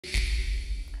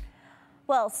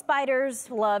Well, spiders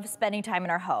love spending time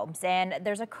in our homes, and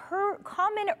there's a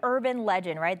common urban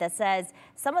legend, right, that says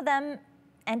some of them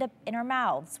end up in our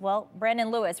mouths. Well, Brandon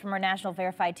Lewis from our National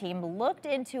Verified team looked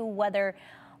into whether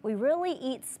we really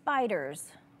eat spiders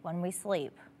when we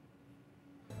sleep.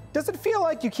 Does it feel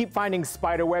like you keep finding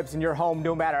spider webs in your home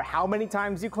no matter how many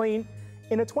times you clean?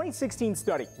 In a 2016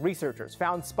 study, researchers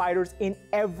found spiders in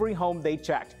every home they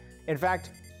checked. In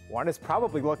fact, one is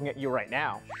probably looking at you right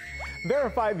now.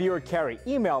 Verified viewer Carrie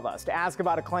emailed us to ask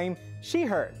about a claim she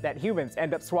heard that humans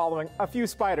end up swallowing a few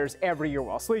spiders every year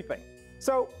while sleeping.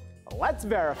 So let's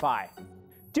verify.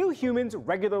 Do humans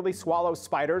regularly swallow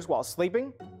spiders while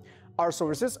sleeping? Our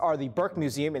sources are the Burke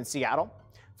Museum in Seattle,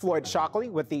 Floyd Shockley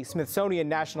with the Smithsonian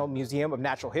National Museum of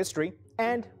Natural History,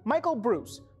 and Michael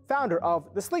Bruce, founder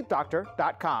of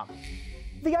thesleepdoctor.com.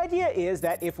 The idea is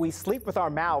that if we sleep with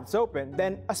our mouths open,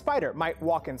 then a spider might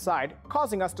walk inside,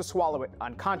 causing us to swallow it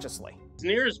unconsciously. As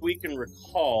near as we can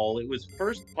recall, it was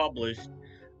first published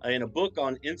in a book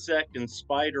on insect and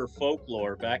spider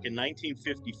folklore back in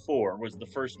 1954 was the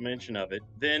first mention of it.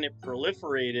 Then it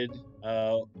proliferated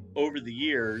over the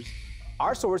years.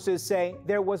 Our sources say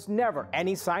there was never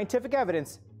any scientific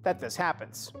evidence that this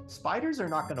happens. Spiders are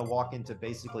not going to walk into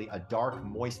basically a dark,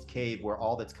 moist cave where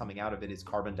all that's coming out of it is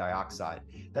carbon dioxide.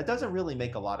 That doesn't really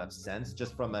make a lot of sense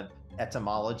just from an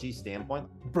etymology standpoint.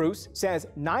 Bruce says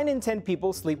 9 in 10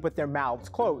 people sleep with their mouths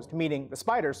closed, meaning the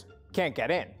spiders can't get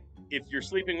in. If you're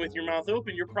sleeping with your mouth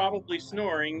open, you're probably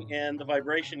snoring and the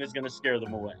vibration is going to scare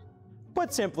them away.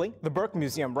 Put simply, the Burke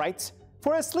Museum writes,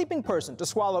 for a sleeping person to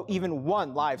swallow even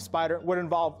one live spider would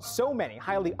involve so many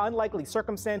highly unlikely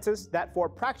circumstances that for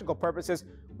practical purposes,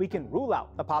 we can rule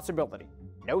out the possibility.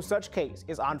 No such case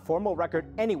is on formal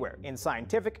record anywhere in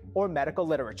scientific or medical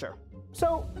literature.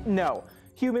 So no,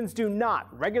 humans do not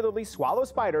regularly swallow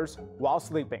spiders while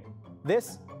sleeping.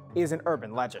 This is an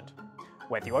urban legend.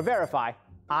 With your Verify,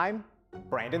 I'm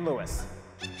Brandon Lewis.